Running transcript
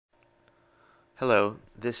Hello,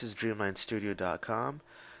 this is DreamlineStudio.com,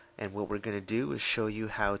 and what we're going to do is show you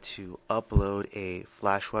how to upload a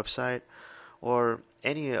Flash website or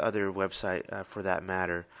any other website for that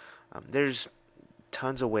matter. There's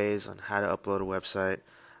tons of ways on how to upload a website.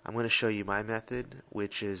 I'm going to show you my method,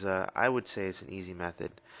 which is, I would say it's an easy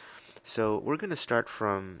method. So we're going to start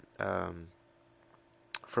from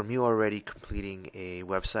you already completing a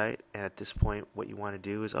website, and at this point what you want to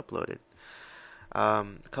do is upload it. A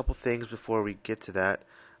couple things before we get to that.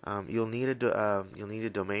 You'll need a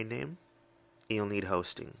domain name, and you'll need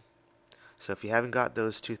hosting. So if you haven't got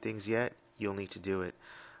those two things yet, you'll need to do it.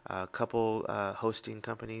 A couple hosting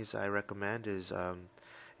companies I recommend is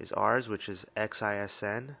ours, which is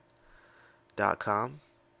xisn.com.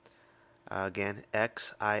 Again,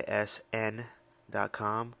 xisn.com,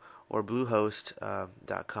 or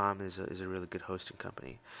bluehost.com is a really good hosting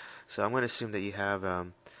company. So I'm going to assume that you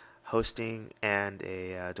have hosting and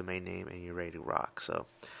a domain name, and you're ready to rock. So,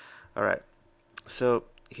 all right. So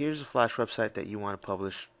here's a Flash website that you want to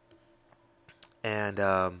publish, and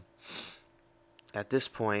at this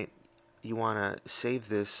point, you want to save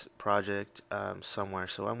this project somewhere.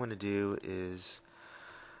 So what I'm going to do is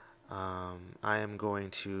I am going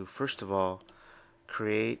to first of all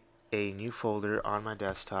create a new folder on my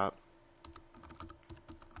desktop,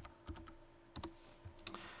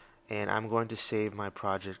 and I'm going to save my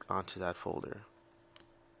project onto that folder.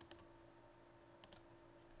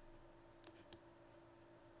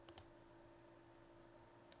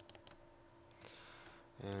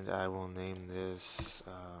 And I will name this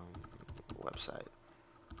website.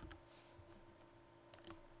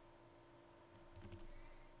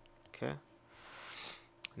 Okay.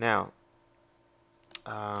 Now,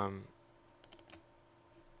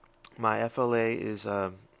 my FLA is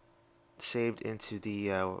saved into the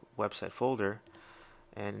website folder,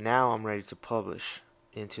 and now I'm ready to publish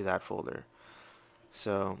into that folder.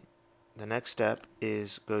 So the next step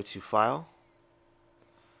is go to File,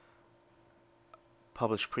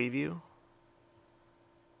 Publish Preview,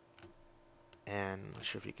 and I'm not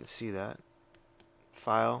sure if you can see that.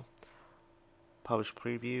 File, Publish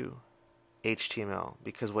Preview, HTML,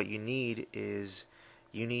 because what you need is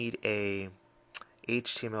you need a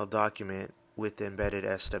HTML document with embedded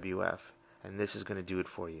SWF, and this is going to do it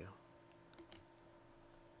for you.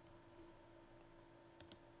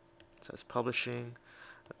 So it's publishing.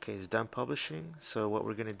 Okay, it's done publishing. So what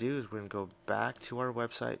we're going to do is we're going to go back to our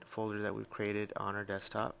website folder that we've created on our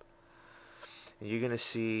desktop, and you're going to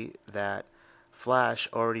see that Flash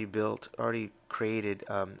already created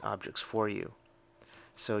objects for you.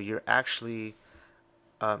 So you're actually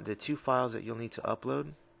the two files that you'll need to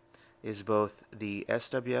upload is both the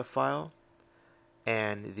SWF file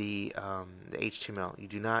and the HTML. You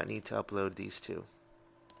do not need to upload these two.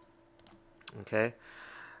 Okay.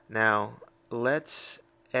 Now let's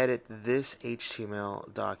edit this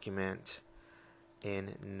HTML document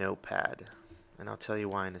in Notepad, and I'll tell you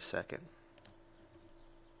why in a second.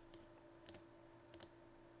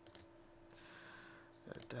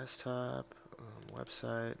 Desktop,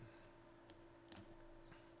 website,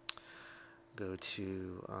 go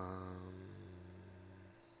to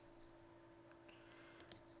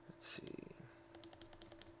let's see,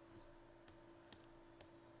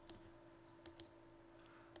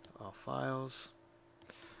 all files.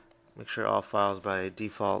 Make sure all files, by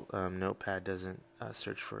default Notepad doesn't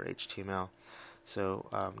search for HTML. So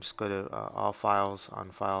just go to all files on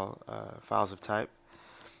files of type,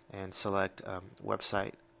 and select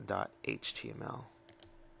website.html.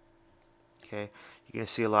 Okay, you're going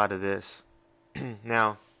to see a lot of this.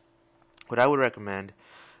 Now, what I would recommend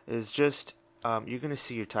is just you're going to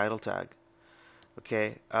see your title tag.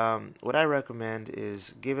 Okay, what I recommend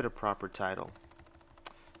is give it a proper title.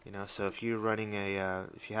 So if you're running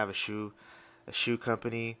if you have a shoe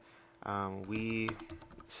company, we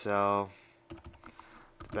sell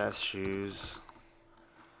the best shoes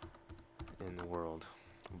in the world,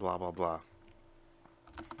 blah blah blah.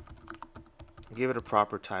 Give it a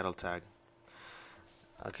proper title tag.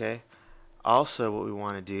 Okay. Also, what we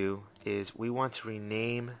want to do is we want to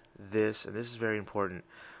rename this, and this is very important.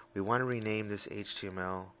 We want to rename this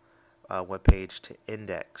HTML web page to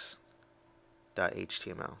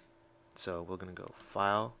index.html. So we're going to go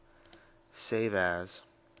File, Save As,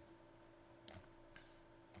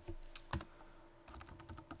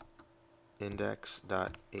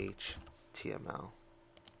 index.html,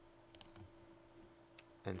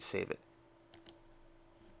 and save it.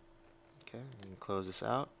 Okay, you can close this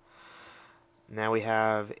out. Now we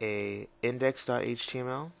have a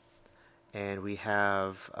index.html, and we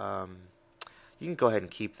have You can go ahead and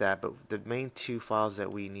keep that, but the main two files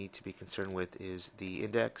that we need to be concerned with is the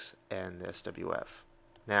index and the SWF.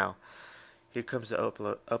 Now, here comes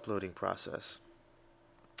the uploading process.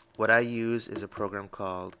 What I use is a program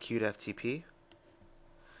called QtFTP.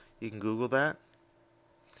 You can Google that.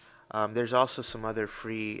 There's also some other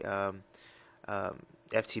free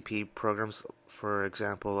FTP programs. For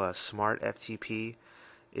example, Smart FTP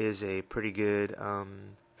is a pretty good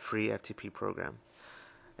free FTP program.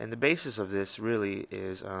 And the basis of this really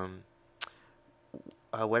is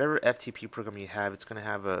whatever FTP program you have, it's going to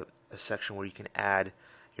have a section where you can add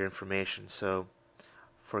your information. So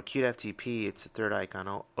for QtFTP, it's the third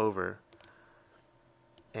icon over.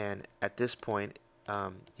 And at this point,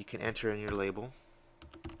 you can enter in your label.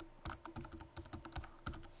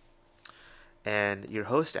 And your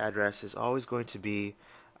host address is always going to be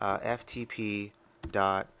ftp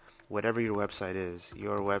dot whatever your website is,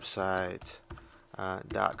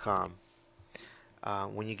 yourwebsite.com.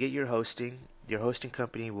 When you get your hosting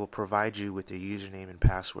company will provide you with their username and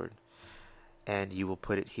password, and you will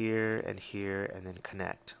put it here, and then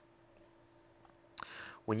connect.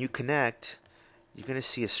 When you connect, you're going to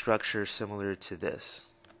see a structure similar to this.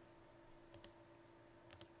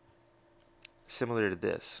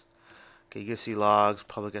 Okay, you're going to see logs,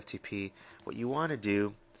 public FTP. What you want to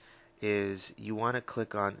do is you want to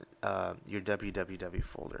click on your www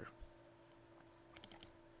folder.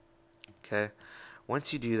 Okay,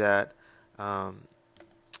 once you do that,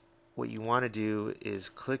 what you want to do is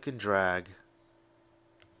click and drag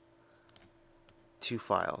two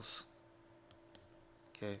files.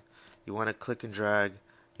 Okay, you want to click and drag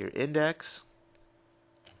your index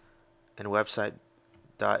and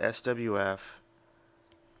website.swf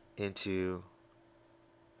into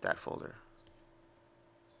that folder.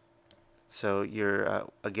 So your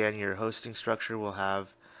again, your hosting structure will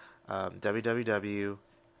have www.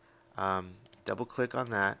 Double click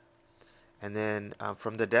on that, and then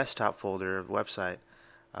from the desktop folder website,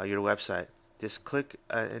 your website, just click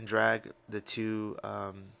and drag the two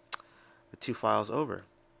files over.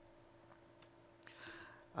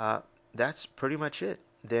 That's pretty much it.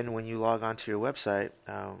 Then when you log on to your website,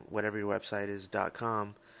 whatever your website is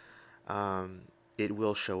 .com, it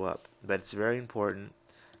will show up. But it's very important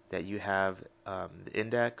that you have the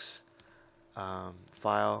index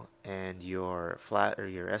file and your flat or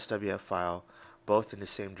your SWF file both in the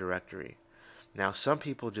same directory. Now, some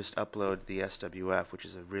people just upload the SWF, which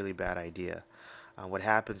is a really bad idea. What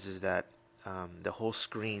happens is that the whole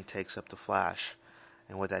screen takes up the flash,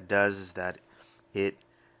 and what that does is that it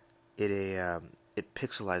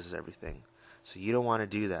pixelizes everything. So you don't want to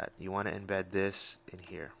do that. You want to embed this in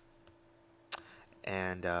here.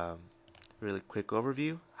 And really quick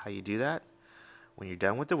overview how you do that. When you're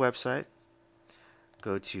done with the website,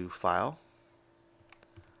 go to File,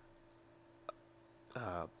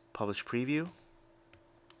 Publish Preview,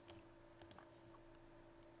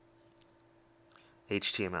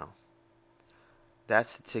 HTML.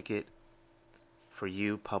 That's the ticket for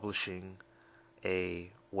you publishing a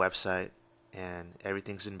website, and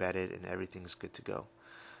everything's embedded and everything's good to go.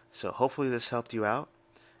 So hopefully this helped you out.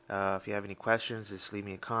 If you have any questions, just leave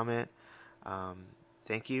me a comment.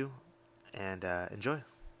 Thank you, and enjoy.